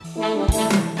Now,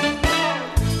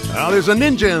 there's a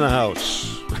ninja in the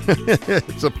house.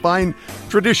 It's a fine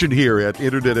tradition here at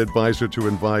Internet Advisor to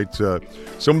invite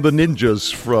some of the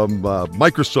ninjas from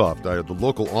Microsoft. I have the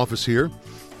local office here.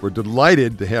 We're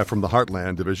delighted to have from the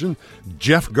Heartland Division,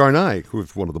 Jeff Garnay, who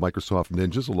is one of the Microsoft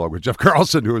ninjas, along with Jeff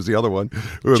Carlson, who is the other one.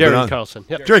 Jerry Carlson.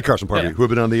 Yep. Jerry Carlson, pardon me, who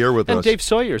have been on the air with us. And Dave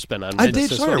Sawyer's been on. And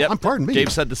Dave Sawyer, pardon me.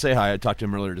 Dave said to say hi. I talked to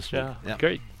him earlier this week. Yeah,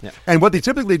 great. Yeah. And what they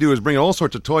typically do is bring all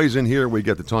sorts of toys in here. We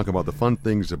get to talk about the fun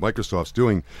things that Microsoft's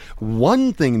doing.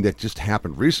 One thing that just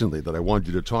happened recently that I wanted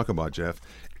you to talk about, Jeff,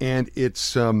 and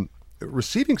it's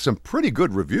receiving some pretty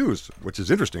good reviews, which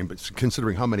is interesting, but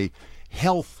considering how many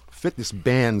health fitness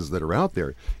bands that are out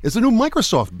there, is the new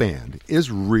Microsoft band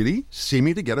is really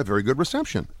seeming to get a very good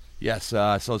reception. Yes,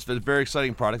 so it's been a very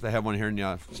exciting product. I have one here in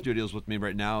the studios with me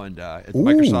right now, and it's a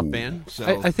Microsoft band.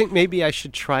 So I think maybe I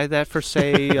should try that for,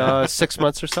 say, 6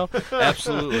 months or so.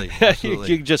 Absolutely.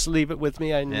 You just leave it with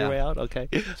me on your way out? Okay.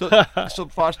 So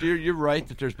Foster, you're right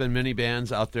that there's been many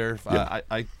bands out there.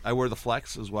 I wear the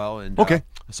Flex as well, and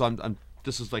so I'm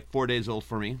this is like 4 days old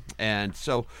for me. And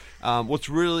so what's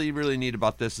really, really neat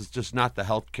about this is just not the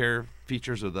healthcare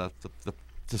features or the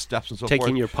steps and so forth.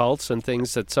 Taking your pulse and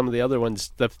things that some of the other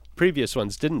ones, the previous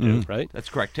ones didn't do, right? That's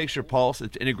correct. Takes your pulse.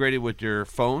 It's integrated with your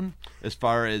phone as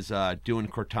far as doing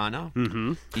Cortana,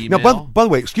 email. Now, by the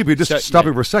way, excuse me, just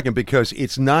stopping for a second, because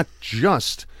it's not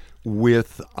just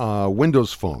with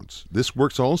Windows phones. This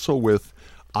works also with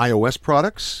iOS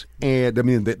products, and I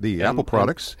mean the Apple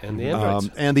products, and the Androids,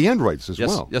 and the Androids as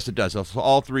well. Yes, it does. So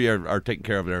all three are taken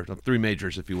care of there. Three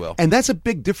majors, if you will. And that's a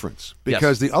big difference,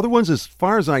 because the other ones, as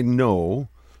far as I know,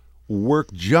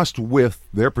 work just with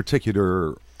their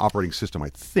particular operating system, I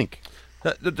think.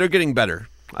 They're getting better.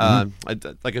 Like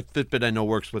a Fitbit, I know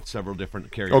works with several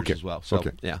different carriers as well. So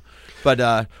yeah, but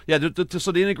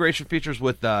so the integration features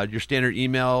with your standard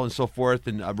email and so forth,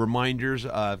 and reminders.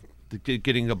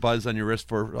 Getting a buzz on your wrist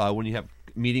for when you have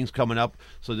meetings coming up.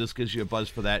 So this gives you a buzz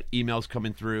for that. Emails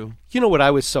coming through. You know what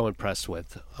I was so impressed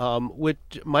with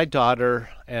my daughter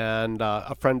and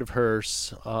a friend of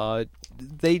hers.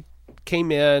 They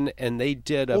came in and they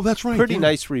did a pretty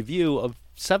nice review of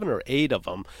 7 or 8 of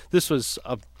them. This was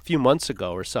a few months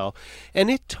ago or so,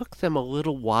 and it took them a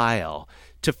little while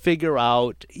to figure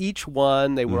out each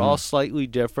one. They were all slightly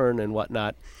different and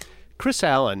whatnot. Chris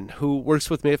Allen, who works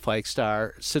with me at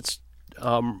Flagstar, sits.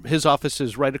 His office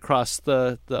is right across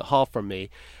the hall from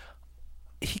me.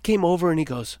 He came over and he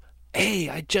goes, "Hey,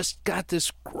 I just got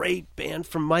this great band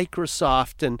from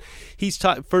Microsoft." And he's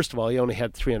first of all, he only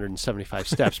had 375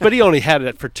 steps, but he only had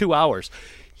it for 2 hours.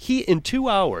 In 2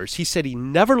 hours, he said he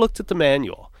never looked at the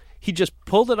manual. He just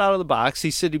pulled it out of the box.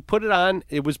 He said he put it on.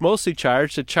 It was mostly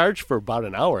charged. It charged for about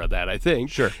an hour of that, I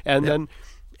think. Sure. And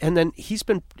then he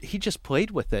just played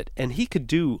with it, and he could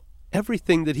do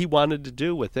everything that he wanted to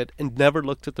do with it and never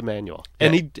looked at the manual.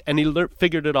 And he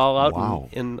figured it all out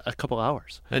in a couple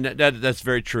hours. And that's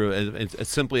very true. It's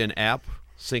simply an app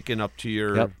syncing up to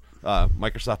your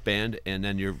Microsoft band, and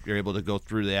then you're able to go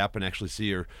through the app and actually see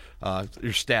your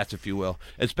stats, if you will.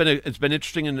 It's been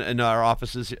interesting in our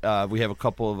offices. We have a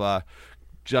couple of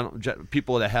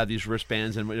people that have these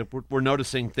wristbands, and we're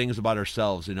noticing things about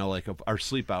ourselves, like our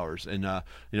sleep hours, and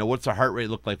what's our heart rate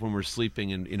look like when we're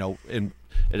sleeping, and and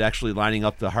it actually lining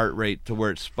up the heart rate to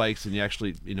where it spikes, and you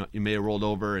actually you may have rolled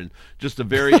over, and just the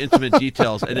very intimate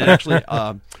details, and then actually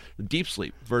deep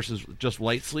sleep versus just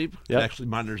light sleep. It actually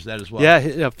monitors that as well. Yeah,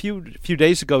 a few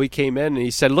days ago he came in and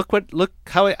he said, look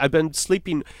how I've been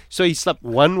sleeping. So he slept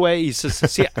one way. He says,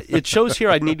 "See, it shows here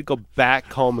I need to go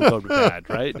back home and go to bed."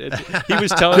 Right? He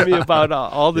was telling me about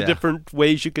all the different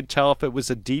ways you could tell if it was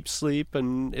a deep sleep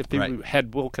and if he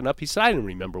had woken up. He said, "I didn't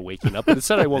remember waking up," but it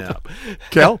said I woke up.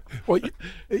 Cal? Well,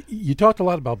 you talked a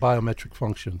lot about biometric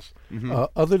functions.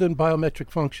 Other than biometric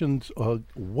functions,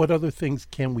 what other things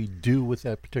can we do with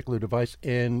that particular device,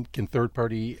 and can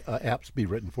third-party apps be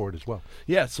written for it as well?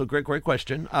 Yeah, so great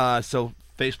question. So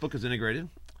Facebook is integrated.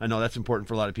 I know that's important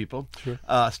for a lot of people. Sure.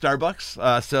 Starbucks.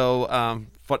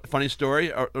 Funny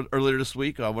story. Earlier this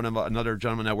week, another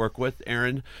gentleman I work with,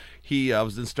 Aaron, he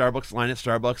was in line at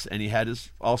Starbucks, and he had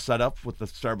his all set up with the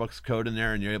Starbucks code in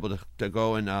there, and you're able to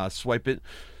go and swipe it.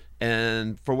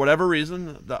 And for whatever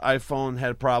reason, the iPhone had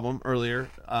a problem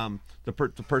earlier. The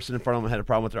person in front of him had a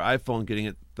problem with their iPhone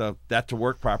getting that to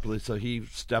work properly. So he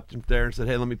stepped in there and said,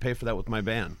 "Hey, let me pay for that with my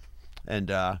band," and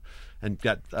was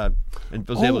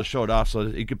able to show it off so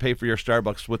that you could pay for your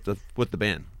Starbucks with the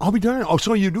band. I'll be darned. Oh,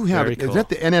 so you do have Very it. cool. Is that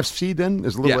the NFC then?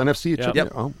 Is a little NFC chip?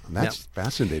 Yep. Oh, that's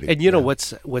fascinating. And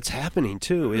what's happening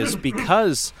too is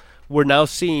because we're now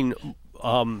seeing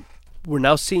we're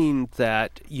now seeing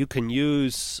that you can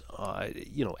use,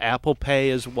 Apple Pay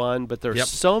is one, but there's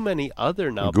so many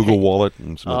other now. Google Wallet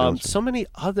and so many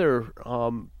other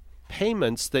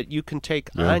payments that you can take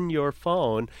on your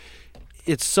phone.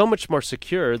 It's so much more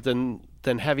secure than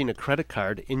having a credit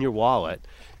card in your wallet.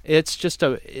 It's just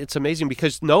it's amazing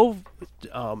because no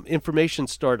information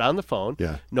stored on the phone.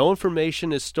 Yeah. No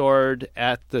information is stored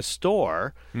at the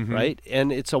store, right?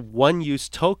 And it's a one-use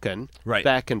token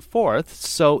back and forth.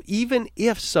 So even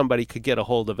if somebody could get a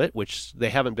hold of it, which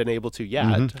they haven't been able to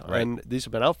yet, and these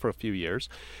have been out for a few years,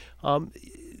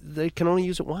 they can only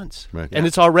use it once. Right. And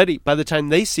it's already, by the time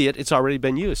they see it, it's already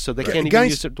been used. So they can't even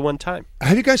use it one time.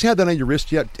 Have you guys had that on your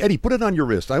wrist yet? Eddie, put it on your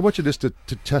wrist. I want you just to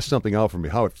test something out for me,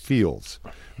 how it feels.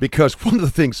 Because one of the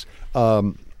things,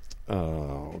 Paul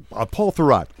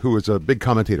Thurrott, who is a big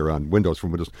commentator on Windows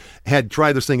from Windows, had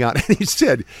tried this thing out, and he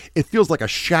said it feels like a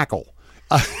shackle.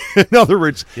 In other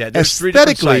words,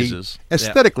 aesthetically,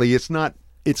 it's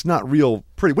not real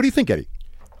pretty. What do you think, Eddie?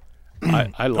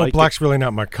 I like black's really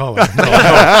not my color.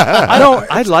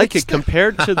 I like it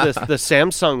compared to the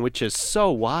Samsung, which is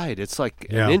so wide. It's like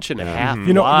an inch and a half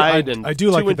wide and I do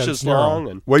like 2 inches long.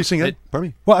 And what are you saying, Ed? Pardon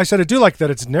me? Well, I said I do like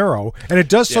that it's narrow, and it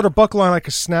does sort of buckle on like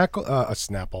a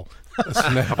snapple.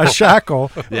 A shackle,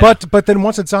 but then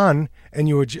once it's on and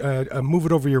you would move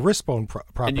it over your wristbone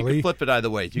properly, and you can flip it either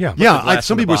way.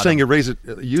 Some people are saying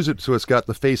use it so it's got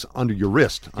the face under your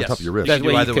wrist, on top of your wrist. That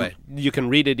way you can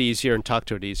read it easier and talk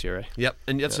to it easier. Right? Yep,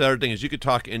 and that's the other thing is you could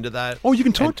talk into that. Oh, you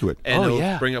can talk to it, and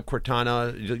it'll bring up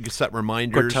Cortana. You can set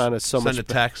reminders. Cortana's so send a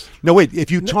text. No, wait. If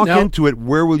you talk into it,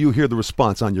 where will you hear the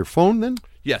response on your phone then?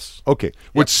 Yes. Okay.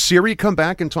 Would Siri come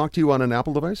back and talk to you on an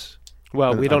Apple device?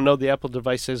 Well, we don't know. The Apple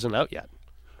device isn't out yet.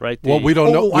 Right. We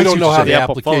don't know. We don't know how the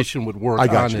application would work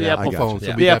on an Apple phone.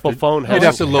 So the Apple phone we'd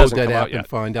have to load that app and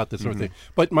find out this sort of thing.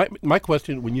 But my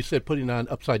question, when you said putting it on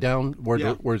upside down,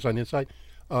 where it's on the inside,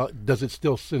 does it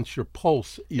still sense your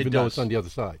pulse even though it's on the other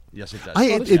side? Yes, it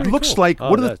does. It looks like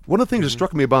one of the things that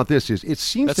struck me about this is it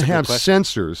seems to have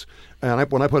sensors, and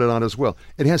when I put it on as well,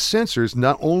 it has sensors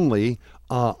not only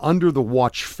under the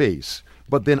watch face,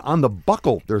 but then on the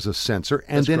buckle there's a sensor,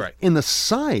 and then in the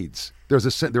sides.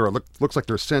 Looks like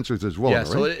there's sensors as well. Yeah, right?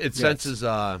 so it senses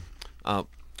like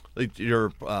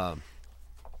your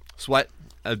sweat,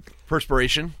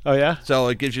 perspiration. Oh yeah. So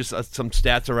it gives you some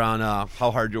stats around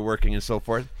how hard you're working and so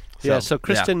forth. So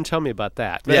Chris didn't tell me about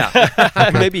that. Yeah.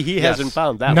 Maybe he hasn't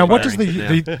found that. Now, what does the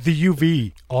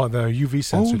UV or the UV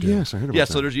sensor do? Yes, I heard about that.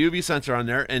 So there's a UV sensor on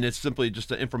there, and it's simply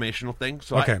just an informational thing.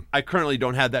 So I currently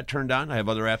don't have that turned on. I have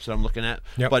other apps that I'm looking at.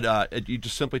 Yep. But you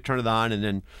just simply turn it on, and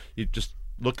then you just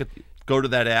go to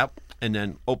that app and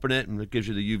then open it, and it gives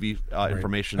you the UV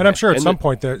information. And I'm sure at some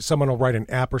point someone will write an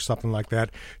app or something like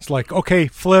that. It's like, okay,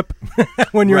 flip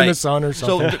when you're in the sun or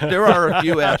something. So there are a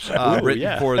few apps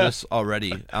written for this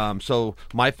already. So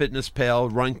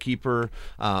MyFitnessPal, Runkeeper,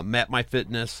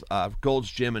 MapMyFitness,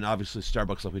 Gold's Gym, and obviously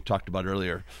Starbucks, like we talked about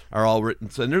earlier, are all written.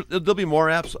 So there'll be more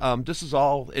apps. This is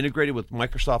all integrated with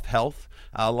Microsoft Health.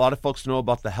 A lot of folks know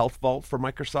about the Health Vault for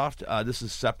Microsoft. This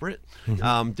is separate.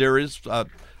 There is,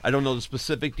 I don't know the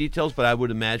specific details, but I would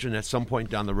imagine at some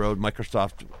point down the road,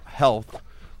 Microsoft Health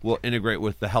will integrate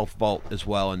with the Health Vault as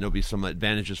well, and there'll be some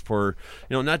advantages for,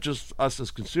 not just us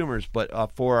as consumers, but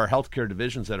for our healthcare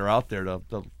divisions that are out there,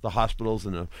 the hospitals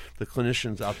and the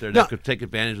clinicians out there that could take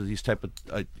advantage of these type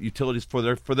of utilities for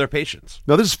their patients.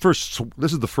 Now, this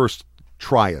is the first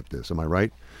try at this. Am I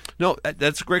right? No,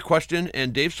 that's a great question,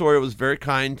 and Dave Sawyer was very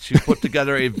kind to put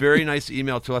together a very nice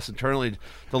email to us internally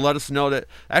to let us know that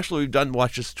actually we've done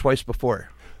watch this twice before.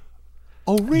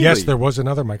 Oh, really? Yes, there was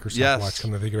another Microsoft Watch,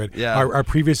 come to think of it. Yeah. Our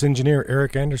previous engineer,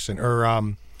 Eric Anderson,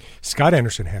 or Scott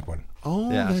Anderson had one. Oh,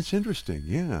 that's interesting.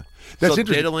 Yeah. That's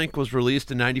interesting. DataLink was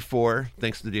released in '94,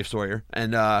 thanks to Dave Sawyer,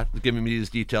 and giving me these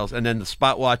details. And then the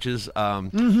Spot Watches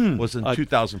was in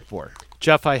 2004.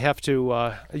 Jeff, I have to.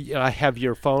 I have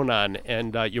your phone on,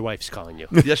 and your wife's calling you.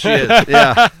 Yes, she is.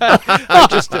 Yeah.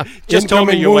 just told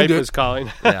me your wife was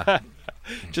calling. Yeah.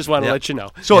 Just want to let you know.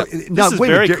 So now, this is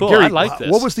very cool. Gary, I like this.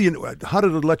 What was how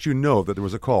did it let you know that there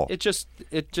was a call? It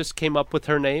just came up with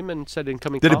her name and said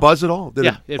incoming call. Did it buzz at all?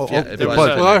 It buzzed.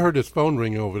 Well, I heard his phone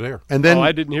ring over there. And then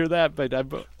I didn't hear that, but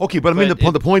okay. But I mean,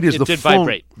 the point is the phone.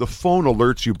 Vibrate. The phone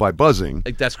alerts you by buzzing.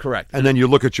 That's correct. And then you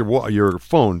look at your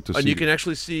phone to see. And you can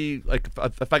actually see, like,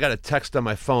 if I got a text on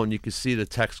my phone, you can see the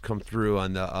text come through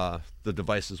on the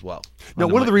device as well. Now,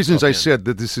 one of the reasons I said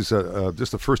that this is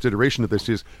just the first iteration of this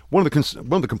is one of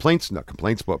the complaints, not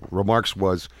complaints, but remarks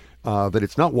was that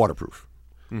it's not waterproof.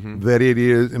 That it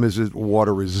is it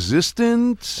water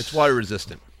resistant? It's water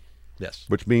resistant. Yes.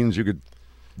 Which means you could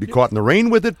be caught in the rain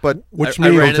with it, but which I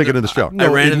means don't take it in the shower. I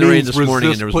ran in the rain this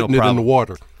morning, and there was no putting it in the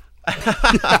water.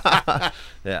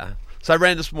 Yeah. So I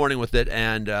ran this morning with it,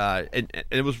 and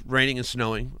it was raining and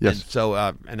snowing. Yes. And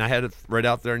so and I had it right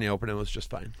out there in the open, and it was just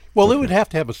fine. Well, it would have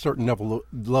to have a certain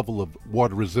level of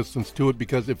water resistance to it,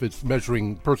 because if it's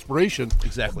measuring perspiration,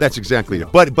 Exactly. That's exactly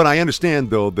it. But I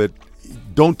understand though that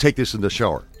don't take this in the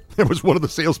shower. There was one of the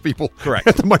salespeople Correct.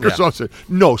 at the Microsoft said,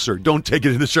 "No, sir, don't take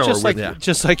it in the shower."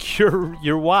 Just like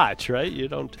your watch, right? You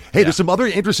don't. Hey, there's some other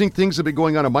interesting things that have been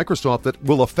going on at Microsoft that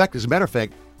will affect, as a matter of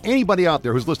fact, anybody out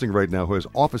there who's listening right now who has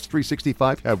Office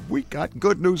 365, have we got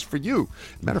good news for you.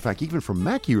 Matter of fact, even for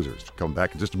Mac users. Come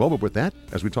back in just a moment with that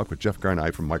as we talk with Jeff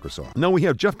Garnay from Microsoft. Now we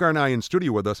have Jeff Garnay in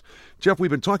studio with us. Jeff, we've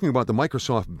been talking about the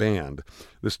Microsoft Band,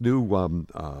 this new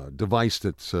device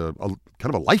that's kind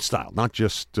of a lifestyle, not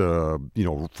just for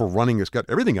running. It's got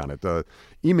everything on it,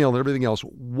 email and everything else.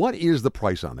 What is the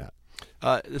price on that?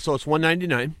 So it's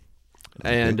 $199,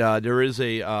 and there is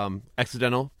a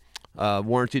accidental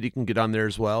warranty that you can get on there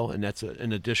as well, and that's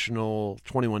an additional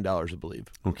 $21, I believe.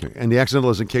 Okay, and the accidental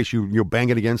is in case you bang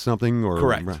it against something, or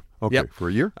correct? Okay, yep. For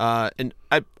a year. And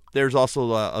there's also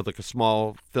like a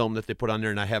small film that they put on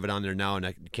there, and I have it on there now, and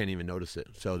I can't even notice it.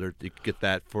 So you get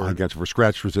that for I got you for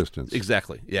scratch resistance.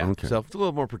 Exactly. Yeah. Okay. So it's a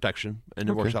little more protection, and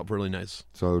it works out really nice.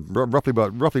 So roughly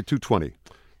 $220.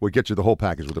 Would get you the whole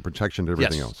package with the protection and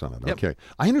everything else on it. Yep. Okay.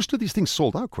 I understood these things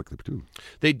sold out quickly, too.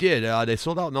 They did. They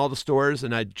sold out in all the stores,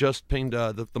 and I just pinged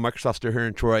the Microsoft store here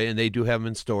in Troy, and they do have them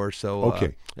in store. So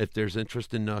if there's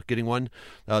interest in getting one,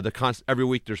 every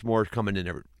week there's more coming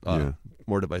in,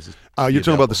 more devices. You're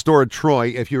talking about the store in Troy.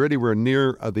 If you're anywhere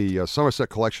near the Somerset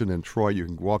Collection in Troy, you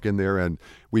can walk in there, and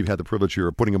we've had the privilege here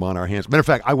of putting them on our hands. Matter of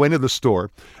fact, I went in the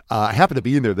store. I happened to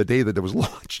be in there the day that it was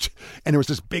launched, and there was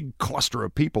this big cluster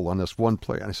of people on this one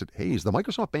place. And I said, "Hey, is the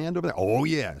Microsoft Band over there?" "Oh,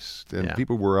 yes." And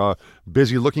people were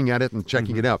busy looking at it and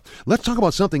checking it out. Let's talk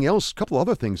about something else, a couple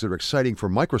other things that are exciting for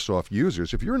Microsoft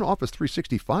users. If you're an Office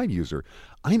 365 user,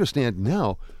 I understand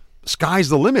now, sky's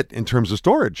the limit in terms of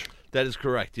storage. That is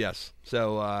correct. Yes.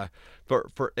 So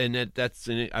that's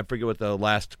I forget what the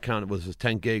last count was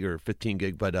 10 gig or 15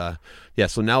 gig, but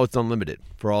so now it's unlimited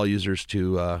for all users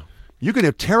to. You can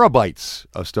have terabytes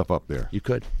of stuff up there. You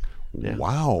could. Yeah.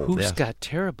 Wow. Who's got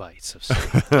terabytes of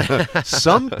stuff?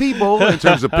 Some people, in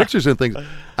terms of pictures and things.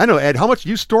 I know, Ed, how much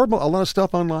you store a lot of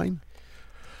stuff online?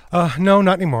 No,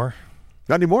 not anymore.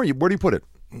 Not anymore? Where do you put it?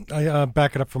 I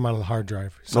back it up from my hard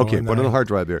drive. So, okay, put it on the hard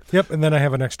drive there. Yep, and then I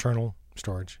have an external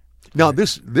storage. Now,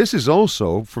 this is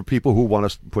also for people who want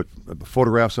to put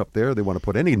photographs up there. They want to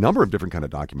put any number of different kind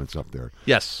of documents up there.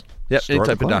 Yes. Yep. Any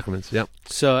type of documents. Yep.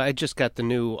 So I just got the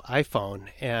new iPhone,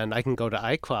 and I can go to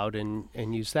iCloud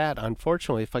and use that.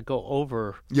 Unfortunately, if I go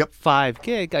over 5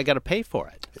 gig, I got to pay for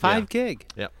it. 5 gig.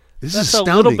 Yep. This is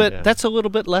astounding. That's a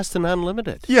little bit less than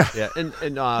unlimited. Yeah. Yeah. And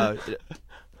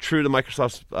true to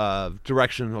Microsoft's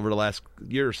direction over the last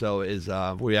year or so is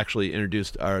we actually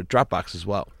introduced our Dropbox as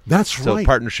well. That's right. So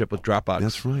partnership with Dropbox.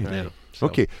 That's right. Yeah.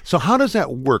 Okay. So how does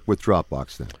that work with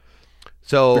Dropbox then?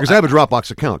 So because I have a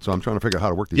Dropbox account, so I'm trying to figure out how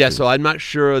to work these things. So I'm not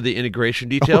sure of the integration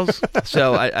details.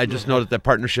 So I just know that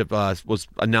partnership was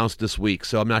announced this week.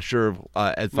 So I'm not sure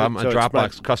if I'm a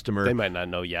Dropbox customer. They might not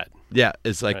know yet. Yeah.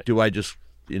 It's like, do I just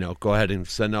go ahead and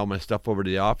send all my stuff over to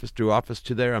the office, through Office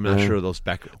to there? I'm not sure of those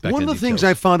back One of the details. things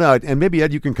I found out, and maybe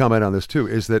Ed, you can comment on this too,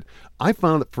 is that I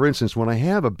found that, for instance, when I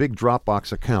have a big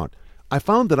Dropbox account, I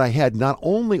found that I had not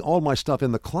only all my stuff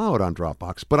in the cloud on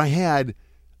Dropbox, but I had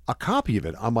a copy of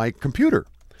it on my computer.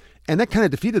 And that kind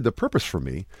of defeated the purpose for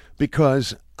me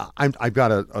because I've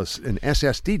got an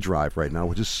SSD drive right now,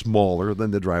 which is smaller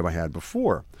than the drive I had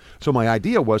before. So my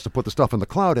idea was to put the stuff in the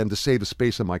cloud and to save the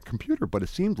space on my computer, but it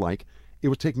seemed like it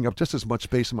was taking up just as much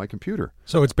space in my computer.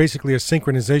 So it's basically a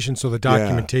synchronization, so the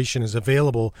documentation is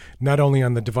available not only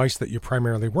on the device that you're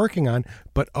primarily working on,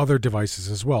 but other devices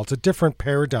as well. It's a different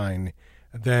paradigm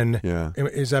than,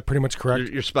 is that pretty much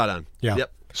correct? You're spot on. Yeah.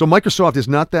 Yep. So Microsoft is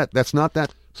not that, that's not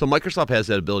that? So Microsoft has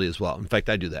that ability as well. In fact,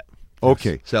 I do that.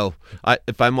 Okay. So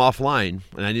if I'm offline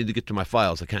and I need to get to my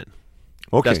files, I can.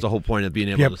 Okay. That's the whole point of being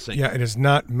able to sync. Yeah, it is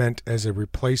not meant as a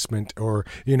replacement or,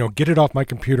 get it off my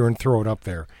computer and throw it up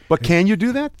there. But can you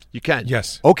do that? You can.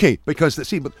 Yes. Okay, because,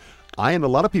 but I and a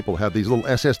lot of people have these little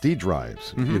SSD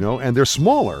drives, and they're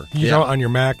smaller. On your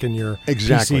Mac and your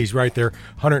PCs, right? They're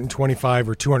 125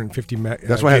 or 250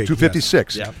 That's why I have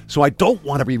 256. Yes. So I don't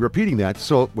want to be repeating that.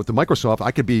 So with the Microsoft,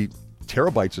 I could be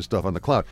terabytes of stuff on the cloud.